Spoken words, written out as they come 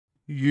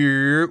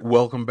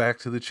Welcome back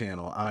to the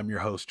channel. I'm your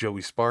host,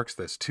 Joey Sparks.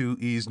 That's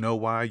 2E's Know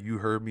Why. You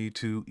heard me,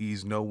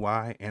 2E's Know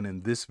Why. And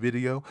in this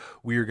video,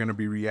 we are going to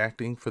be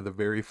reacting for the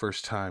very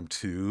first time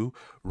to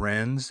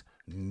Ren's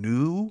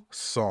new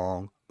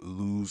song,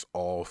 Lose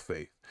All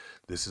Faith.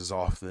 This is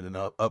off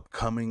the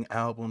upcoming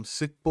album,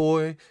 Sick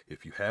Boy.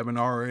 If you haven't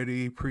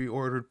already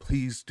pre-ordered,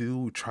 please do.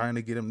 We're trying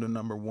to get him to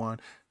 #1.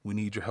 We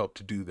need your help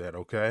to do that,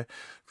 okay?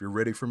 If you're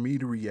ready for me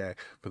to react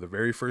for the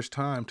very first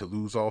time to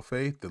Lose All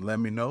Faith, then let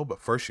me know. But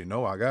first, you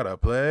know I gotta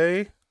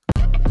play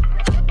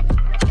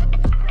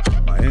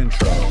my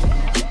intro.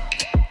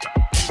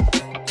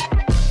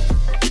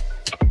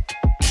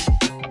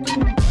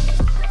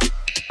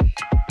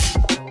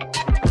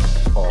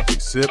 Coffee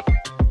sip,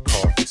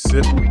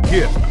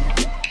 yeah.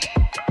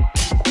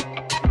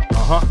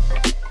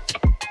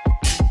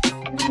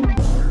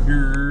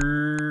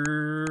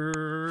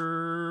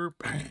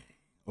 Bang.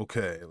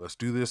 Okay, let's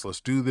do this.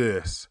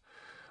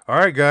 All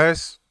right,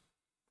 guys,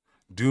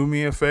 do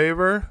me a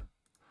favor.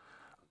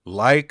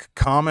 Like,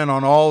 comment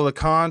on all the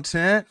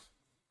content.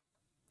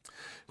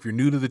 If you're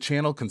new to the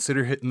channel,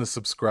 consider hitting the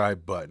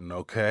subscribe button,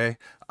 okay?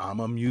 I'm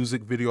a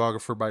music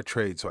videographer by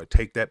trade, so I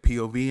take that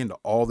POV into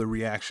all the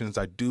reactions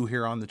I do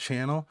here on the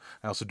channel.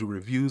 I also do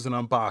reviews and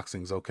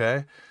unboxings,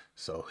 okay?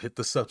 So hit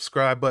the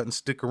subscribe button,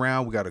 stick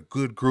around. We got a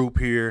good group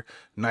here,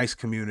 nice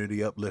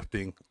community,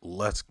 uplifting.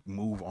 Let's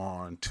move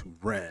on to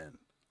Ren,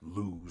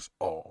 Lose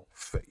All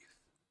Faith.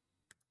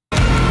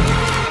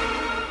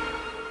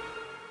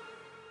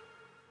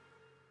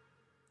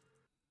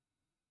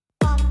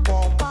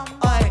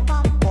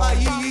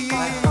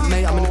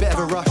 Mate, I'm in a bit of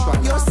a rush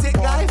right now. You're sick,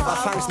 guy.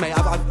 Thanks, mate.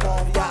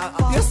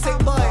 You're sick,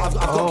 boy. I've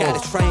got to get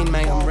a train,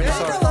 mate. I'm really You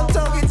sorry. know I'm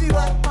talking to you,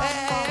 man.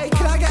 Hey,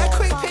 can I get a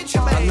quick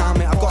picture, mate? Nah,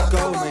 mate, I've got to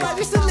go, Come on, mate. man.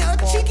 Just a little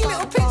cheeky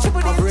little picture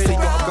for the I've really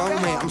got to Instagram.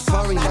 go, mate. I'm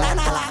sorry, mate. Come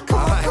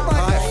on, come on.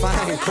 Alright,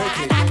 fine,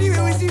 quickly. I knew it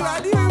was you,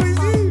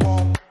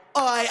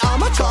 Oi,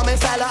 I'm a charming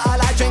fella. I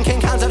like drinking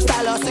cans of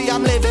Stella. See,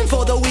 I'm living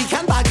for the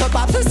weekend. Buy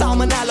kebabs and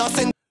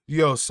salmonella.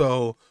 Yo,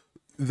 so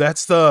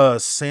that's the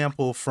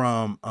sample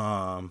from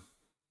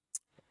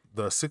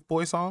the Sick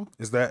Boy song.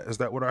 Is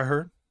that what I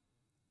heard?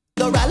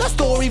 Cinderella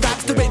story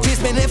wraps the riches,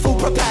 spinning full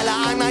propeller.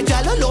 I'm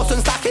Nigella Lawson,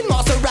 stacking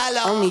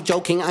mozzarella. Only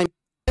joking, I'm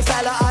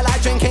Fella, I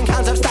like drinking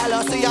cans of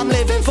Stella. See, I'm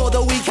living for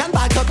the weekend.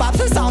 Buy kebabs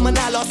and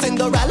salmonella.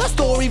 Cinderella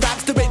story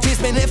wraps the riches,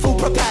 spinning full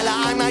propeller.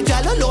 I'm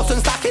Nigella Lawson,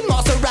 stacking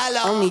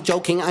mozzarella. only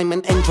joking. I'm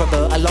an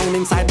introvert, alone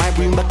inside my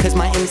room because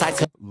my insides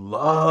hurt.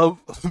 Love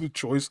the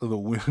choice of the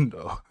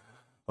window.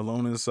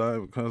 Alone inside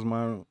because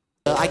my...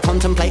 I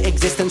contemplate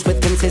existence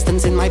with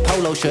consistency in my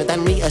polo shirt,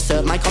 then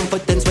reassert my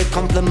confidence with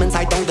compliments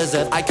I don't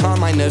deserve. I calm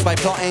my nerves by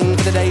plotting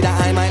for the day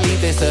that I might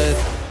leave this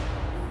earth.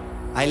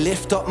 I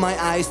lift up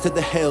my eyes to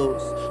the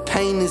hills.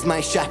 Pain is my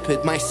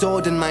shepherd, my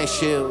sword and my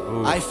shield.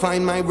 Ooh. I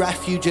find my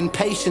refuge in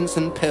patience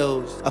and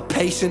pills. A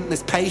patient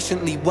that's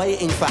patiently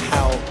waiting for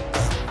help.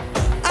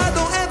 I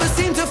don't ever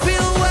seem to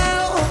feel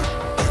well.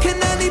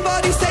 Can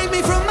anybody save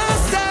me from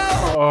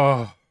myself?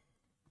 Oh,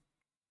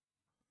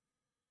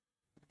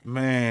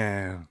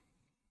 man.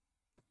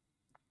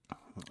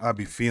 I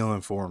be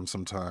feeling for him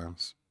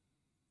sometimes.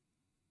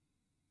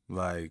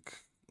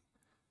 Like,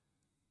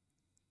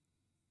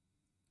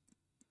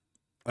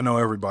 I know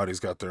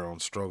everybody's got their own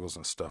struggles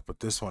and stuff,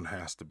 but this one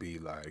has to be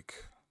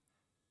like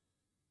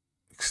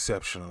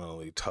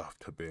exceptionally tough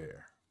to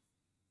bear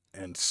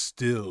and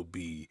still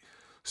be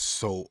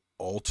so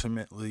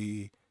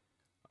ultimately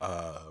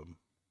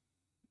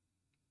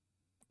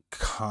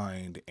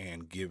kind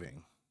and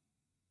giving,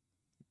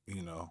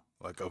 you know,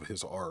 like of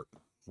his art.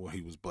 Well,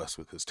 he was blessed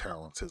with his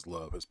talents, his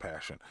love, his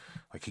passion.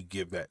 Like, he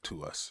give that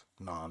to us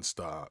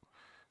nonstop.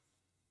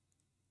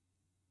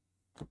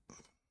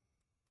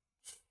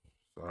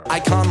 Sorry. I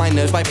calm my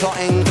nerves by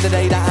plotting for the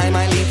day that I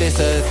might leave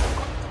this earth.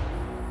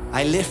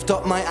 I lift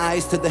up my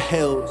eyes to the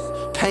hills.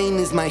 Pain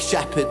is my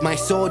shepherd, my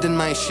sword and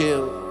my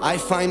shield. I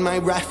find my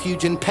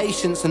refuge in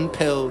patience and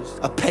pills.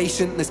 A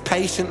patient that's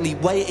patiently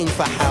waiting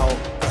for help.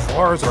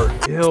 Bars are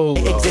ill,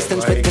 though.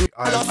 Existence Like, with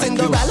I feel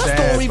Cinderella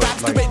sad, story but,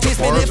 wraps the like, riches,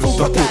 the bars spinning full are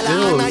so propeller.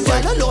 ill. I'm It's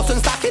like, Nigella Lawson,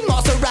 stacking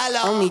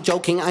mozzarella. Only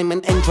joking, I'm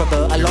an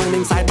introvert, alone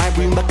inside my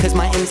room because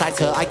my insides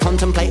hurt. I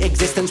contemplate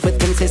existence with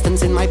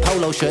consistency in my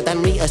polo shirt,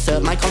 then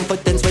reassert my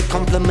confidence with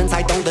compliments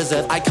I don't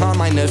deserve. I calm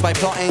my nerves by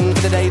plotting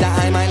for the day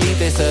that I might leave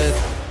this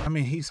earth. I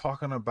mean, he's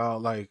talking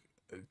about like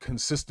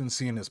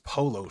consistency in his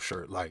polo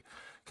shirt. Like,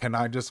 can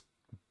I just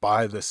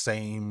buy the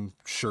same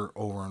shirt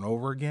over and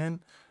over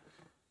again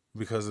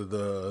because of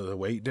the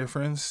weight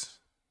difference?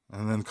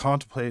 And then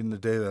contemplating the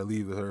day that I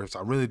leave the earth.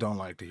 I really don't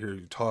like to hear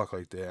you talk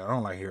like that. I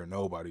don't like hearing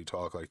nobody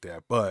talk like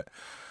that. But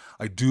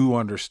I do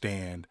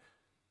understand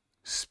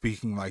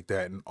speaking like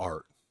that in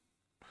art.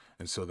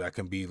 And so that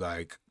can be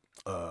like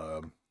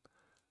a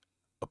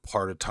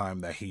part of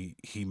time that he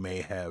may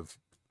have,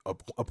 a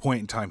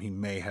point in time he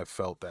may have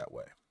felt that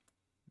way.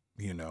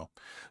 you know?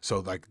 So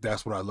like,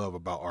 that's what I love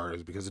about art,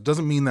 is because it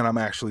doesn't mean that I'm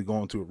actually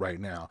going through it right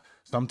now.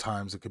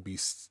 Sometimes it could be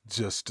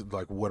just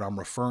like what I'm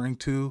referring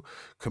to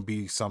could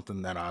be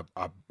something that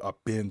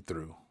I've been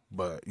through,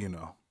 but you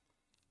know,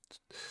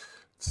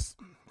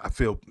 I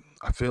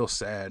feel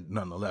sad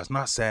nonetheless.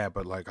 Not sad,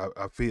 but like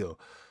I feel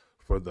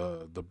for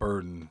the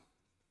burden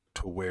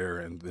to wear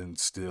and then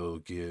still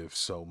give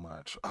so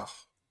much. Oh.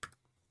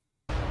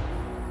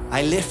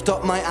 I lift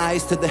up my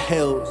eyes to the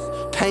hills.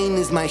 Pain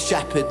is my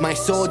shepherd, my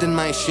sword and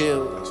my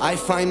shield. I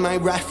find my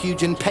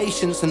refuge in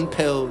patience and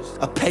pills.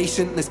 A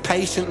patient that's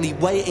patiently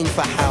waiting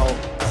for help.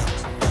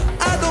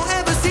 I don't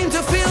ever seem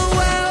to feel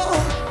well.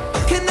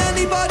 Can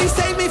anybody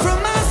save me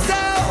from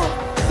myself?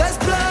 There's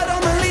blood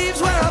on the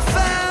leaves where I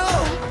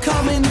fell.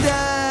 Coming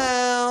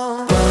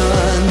down.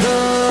 Burn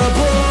the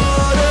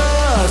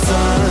border,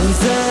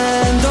 sons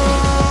and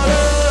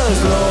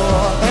daughters,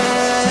 Lord.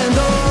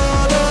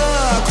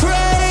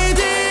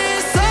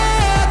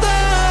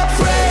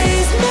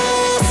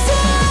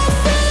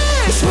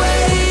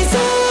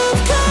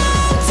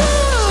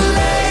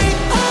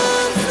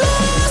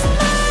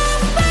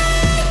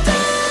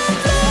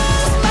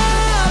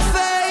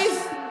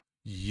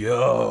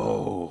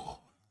 Yo,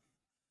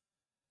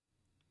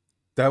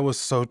 that was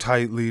so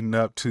tight leading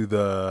up to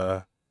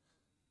the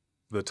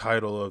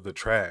title of the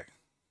track.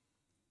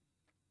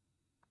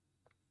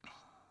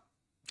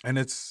 And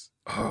it's,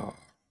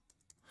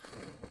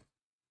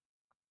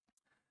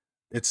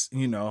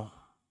 you know,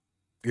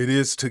 it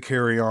is to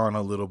carry on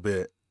a little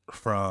bit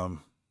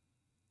from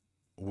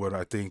what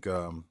I think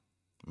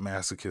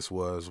Masochist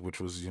was, which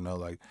was, you know,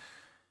 like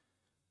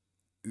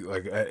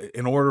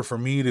in order for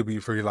me to be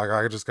free, like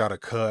I just gotta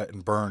cut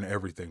and burn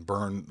everything.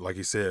 Burn, like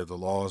he said, the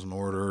laws and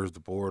orders,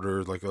 the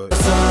borders, like sons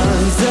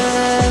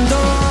and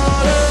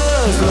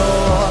daughters,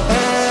 Lord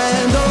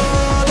and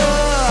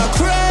order,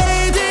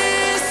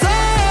 greatest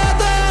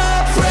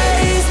other,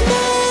 praise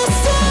more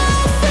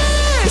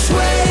selfish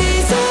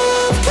ways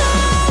of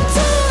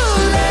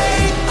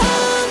calculate.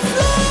 I've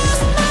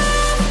lost my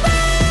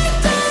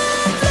faith,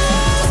 I've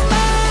lost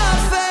my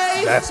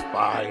faith. That's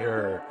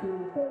fire.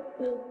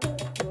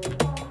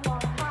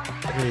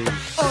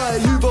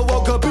 You've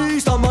awoke a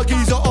beast, I'm a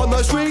geezer on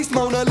the streets.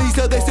 Mona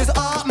Lisa, this is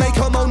art, make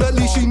her Mona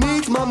Lisa, she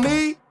needs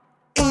mommy.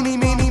 Eeny,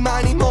 meeny,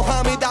 miny,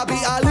 Mohammed, Abi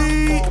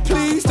Ali.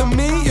 Pleased to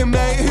meet you,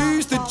 mate,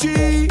 who's the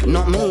G?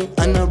 Not me,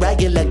 an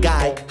irregular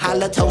guy.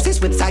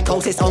 Halitosis with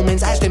psychosis,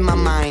 omens etched in my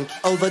mind.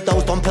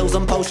 Overdosed on pills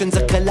and potions,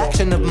 a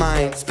collection of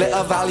mine. Split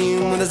a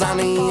Valium with a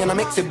Zanny and I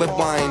mix it with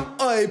wine.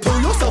 Hey,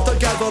 pull yourself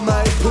together,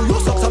 mate, pull your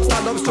socks up,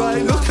 stand up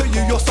straight. Look at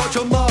you, you're such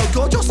a mug,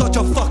 God, you're such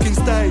a fucking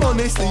stain.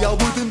 Honestly, I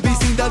wouldn't be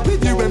seen dead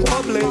with you in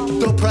public.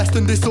 Depressed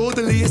and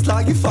disorderly, it's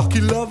like you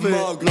fucking love it.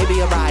 Mug. Maybe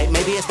you're right,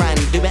 maybe it's friend.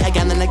 Do it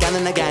again and again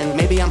and again.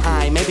 Maybe I'm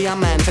high, maybe I'm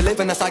meant to live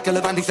in a cycle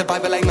of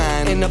anti-survival like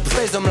man. In a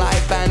prism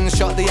like Ben,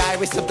 shot the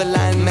iris of the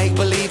land. Make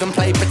believe and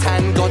play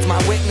pretend, God's my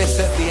witness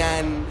at the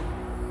end.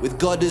 With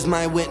God as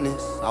my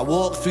witness, I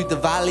walk through the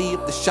valley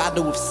of the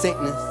shadow of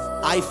sickness.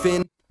 I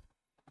fear.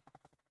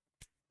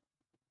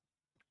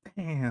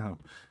 Damn.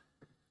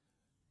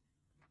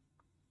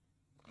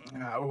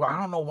 I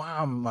don't know why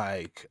I'm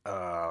like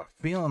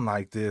feeling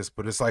like this,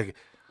 but it's like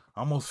I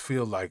almost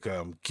feel like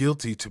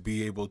guilty to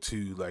be able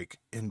to like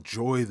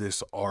enjoy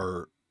this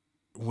art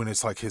when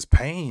it's like his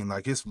pain,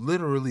 like it's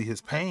literally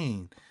his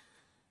pain.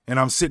 And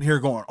I'm sitting here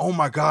going, oh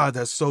my God,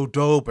 that's so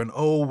dope. And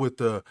oh, with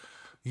the,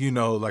 you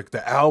know, like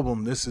the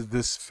album,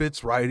 this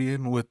fits right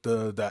in with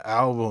the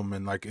album.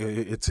 And like,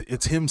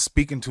 it's him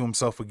speaking to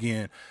himself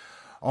again,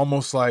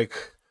 almost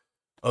like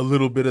a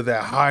little bit of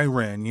that high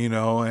ren, you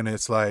know, and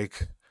it's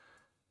like,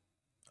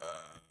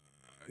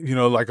 you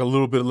know, like a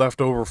little bit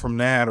left over from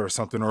that or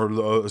something,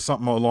 or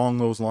something along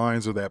those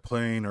lines, or that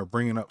playing, or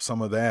bringing up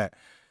some of that.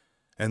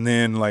 And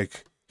then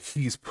like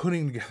he's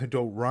putting together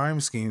dope rhyme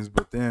schemes,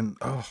 but then,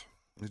 oh,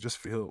 it just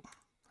feel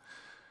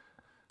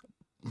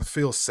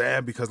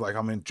sad because like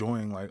I'm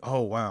enjoying like,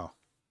 oh wow,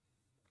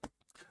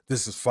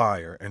 this is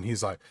fire. And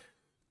he's like,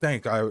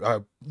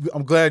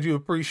 I'm glad you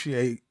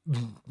appreciate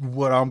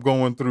what I'm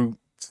going through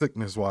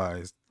sickness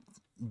wise,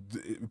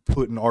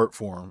 putting art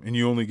form, and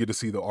you only get to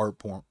see the art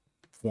form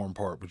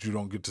part, but you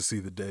don't get to see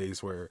the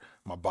days where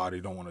my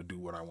body don't want to do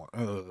what I want.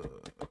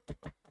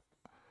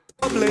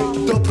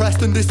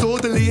 Depressed and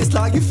disorderly, it's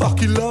like you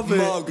fucking love it.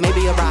 Mug. Maybe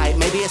you're right,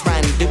 maybe it's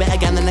friend. Do it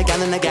again and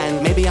again and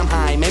again. Maybe I'm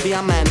high, maybe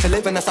I'm meant to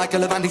live in a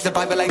cycle of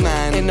anti-survival like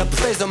man. In a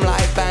prism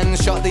like Ben,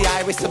 shot the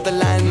iris of the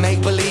land.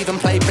 Make believe and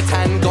play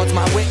pretend, God's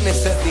my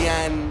witness at the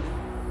end.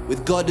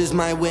 With God as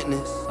my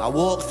witness, I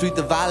walk through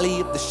the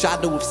valley of the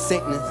shadow of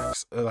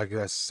sickness. Like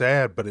that's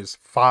sad, but it's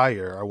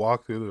fire. I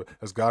walk through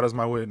as God is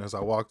my witness, I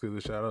walk through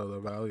the shadow of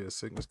the valley of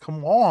sickness.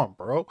 Come on,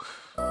 bro.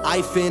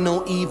 I fear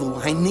no evil,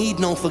 I need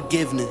no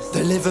forgiveness.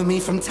 Deliver me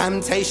from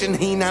temptation,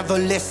 he never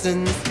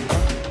listens.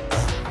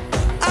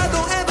 I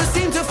don't ever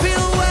seem to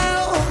feel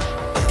well.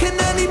 Can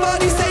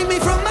anybody save me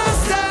from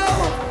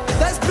myself?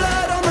 There's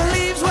blood on the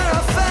leaves where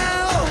I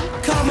fell.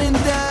 Coming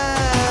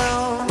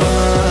down.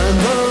 Burn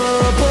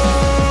the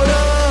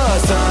border,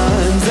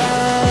 sons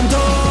and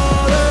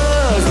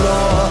daughters,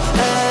 law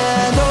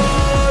and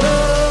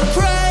order.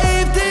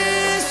 Brave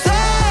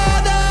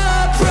disorder,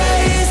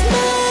 praise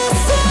my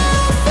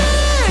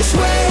selfish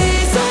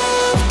ways.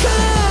 I've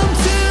come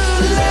too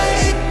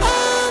late.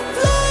 I've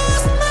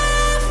lost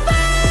my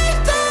faith.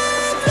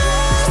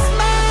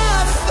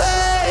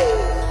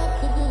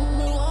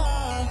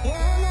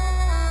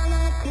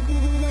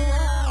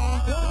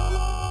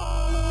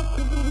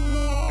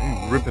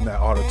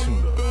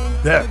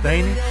 depth,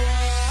 ain't it?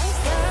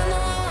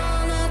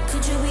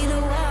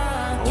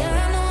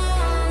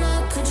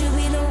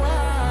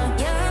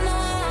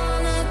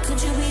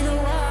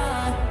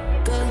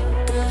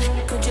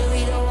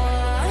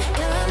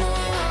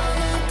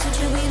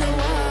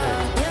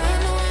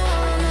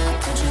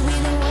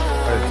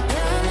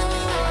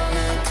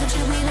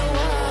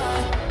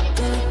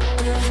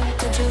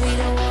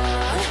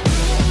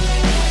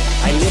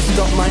 I lift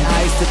up my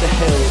eyes to the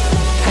hill.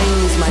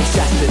 Pain is my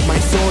shepherd, my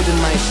sword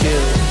and my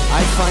shield.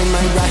 I find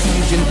my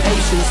refuge in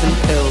patience and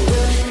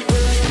pills.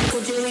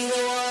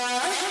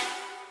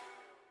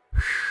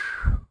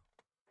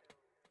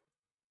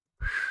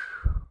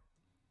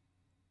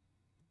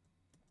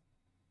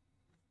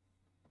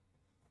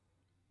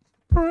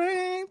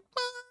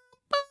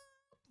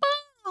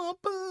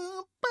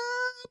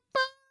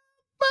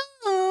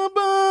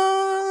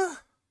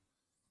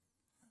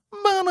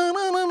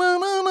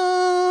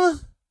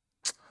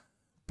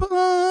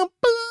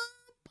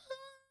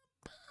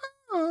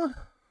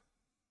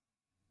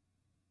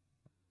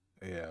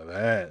 Yeah,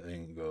 that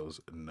thing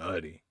goes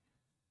nutty.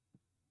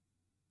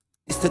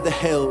 To the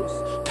hills,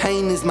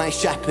 pain is my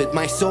shepherd,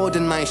 my sword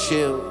and my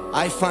shield.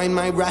 I find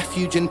my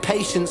refuge in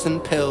patience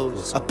and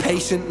pills. A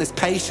patient that's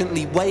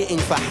patiently waiting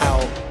for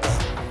help.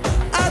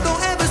 I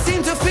don't ever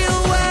seem to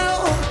feel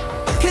well.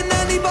 Can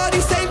anybody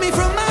save me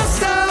from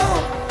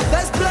myself?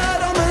 There's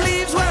blood on the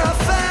leaves where I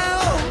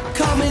fell.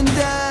 Coming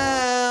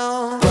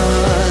down.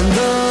 Burn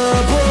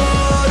the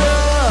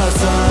border,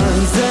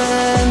 sons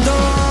and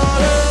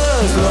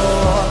daughters,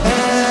 law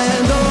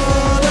and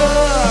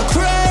order.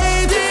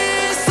 Crave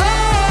disorder,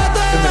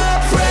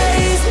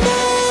 praise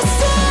more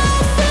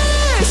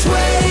selfish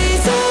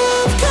ways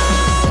of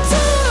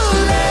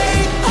calculate.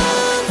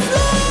 I've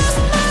lost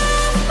my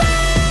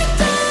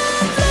faith,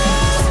 I've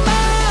lost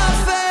my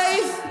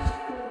faith.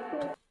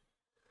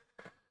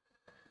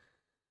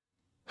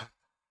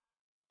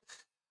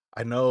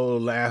 I know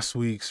last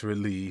week's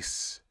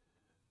release,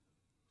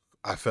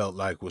 I felt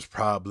like was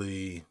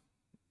probably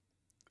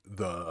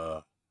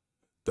the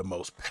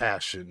most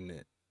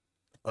passionate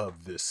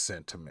of this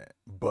sentiment,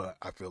 but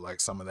I feel like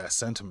some of that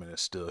sentiment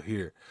is still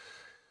here.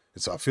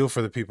 And so I feel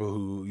for the people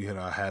who, you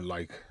know, had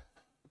like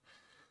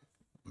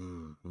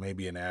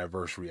maybe an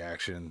adverse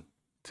reaction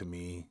to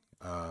me.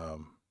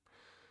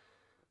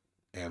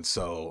 And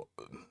so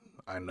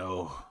I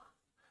know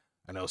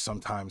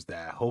sometimes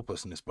that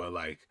hopelessness, but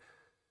like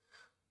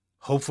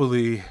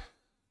hopefully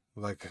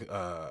like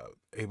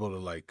able to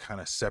like kind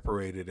of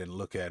separate it and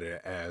look at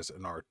it as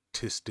an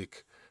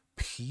artistic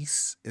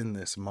piece in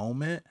this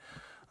moment.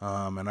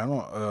 And I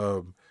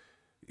don't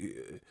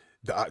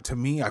to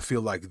me, I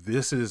feel like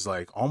this is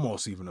like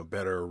almost even a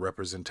better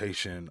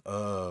representation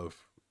of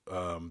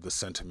the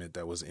sentiment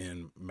that was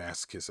in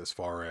Masochist, as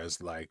far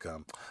as like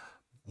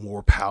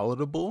more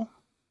palatable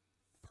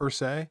per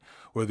se,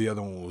 where the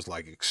other one was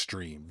like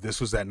extreme.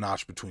 This was that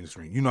notch between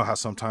extreme. You know how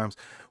sometimes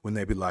when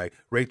they be like,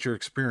 rate your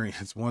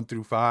experience 1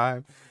 through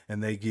 5,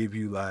 and they give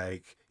you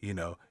like, you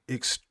know,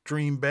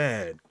 extreme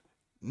bad,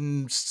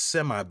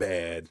 semi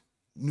bad,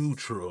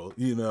 neutral,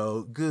 you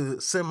know,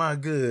 good, semi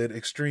good,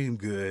 extreme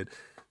good.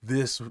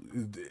 This,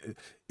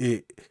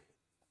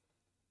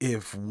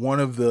 if one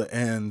of the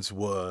ends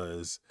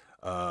was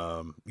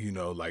you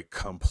know, like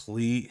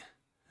complete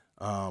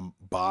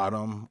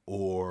bottom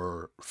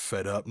or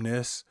fed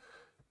upness,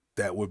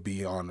 that would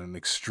be on an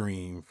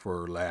extreme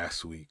for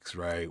last week's,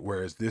 right?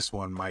 Whereas this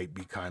one might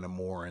be kind of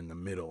more in the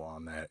middle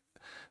on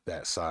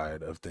that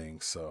side of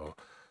things. So,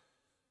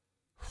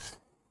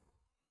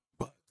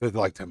 but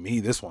like to me,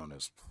 this one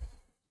is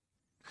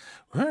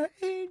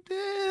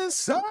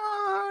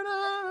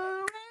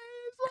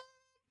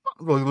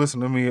Look, listen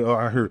to me.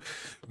 I heard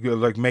you're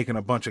like making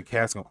a bunch of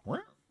cats go.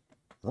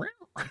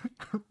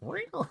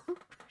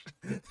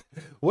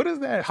 What is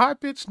that high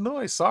pitched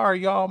noise? Sorry,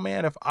 y'all,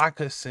 man. If I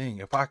could sing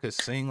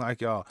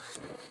like y'all,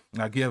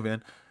 now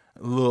given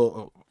a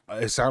little,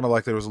 it sounded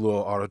like there was a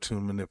little auto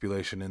tune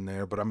manipulation in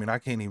there, but I mean, I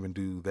can't even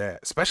do that,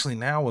 especially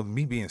now with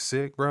me being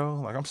sick, bro.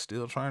 Like I'm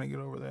still trying to get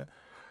over that.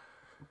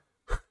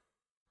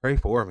 Pray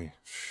for me.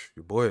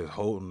 Your boy is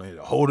holding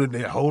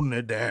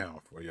it down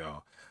for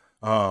y'all.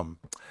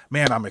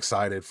 Man, I'm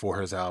excited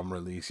for his album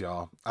release,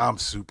 y'all. I'm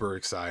super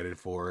excited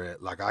for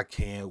it. Like I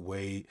can't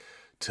wait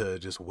to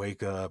just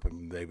wake up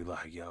and they be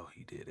like, yo,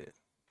 he did it.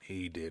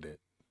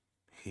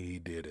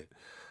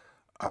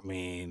 I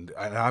mean,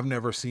 I've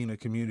never seen a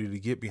community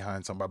get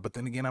behind somebody, but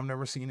then again, I've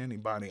never seen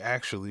anybody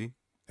actually,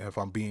 if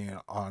I'm being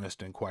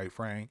honest and quite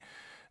frank,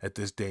 at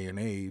this day and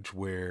age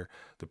where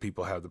the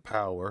people have the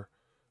power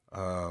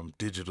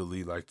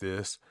digitally like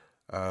this,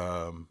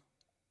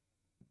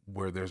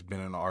 where there's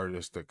been an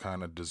artist that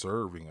kind of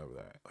deserving of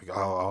that. Like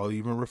I'll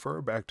even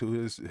refer back to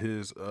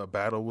his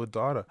battle with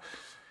Dada.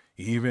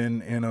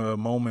 Even in a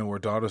moment where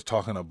Dada's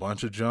talking a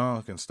bunch of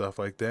junk and stuff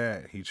like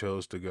that, he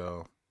chose to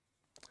go,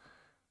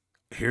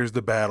 here's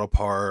the battle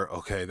part.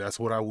 Okay, that's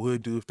what I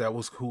would do if that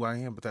was who I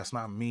am, but that's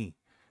not me.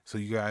 So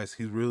you guys,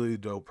 he's really a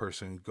dope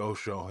person. Go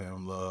show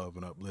him love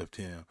and uplift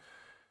him.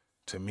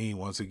 To me,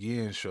 once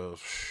again,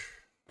 shows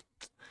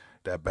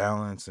that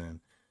balance and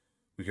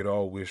we could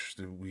all wish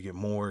that we get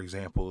more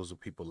examples of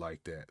people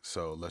like that.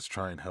 So let's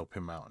try and help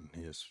him out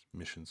in his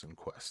missions and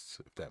quests,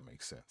 if that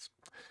makes sense.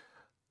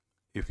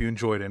 If you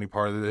enjoyed any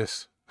part of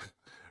this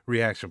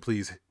reaction,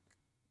 please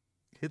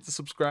hit the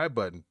subscribe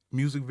button.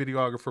 Music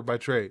videographer by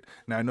trade.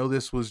 Now, I know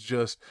this was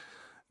just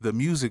the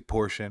music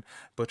portion,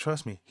 but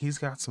trust me, he's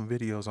got some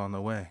videos on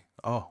the way.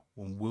 Oh,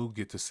 we'll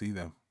get to see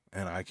them,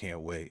 and I can't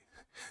wait.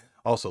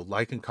 Also,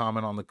 like and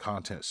comment on the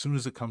content as soon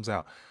as it comes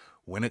out.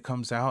 When it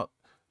comes out,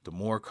 the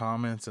more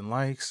comments and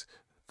likes,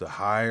 the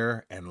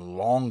higher and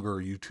longer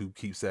YouTube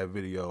keeps that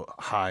video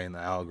high in the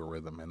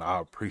algorithm, and I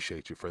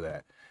appreciate you for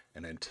that.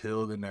 And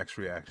until the next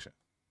reaction,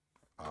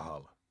 I'll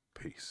holla.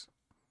 Peace.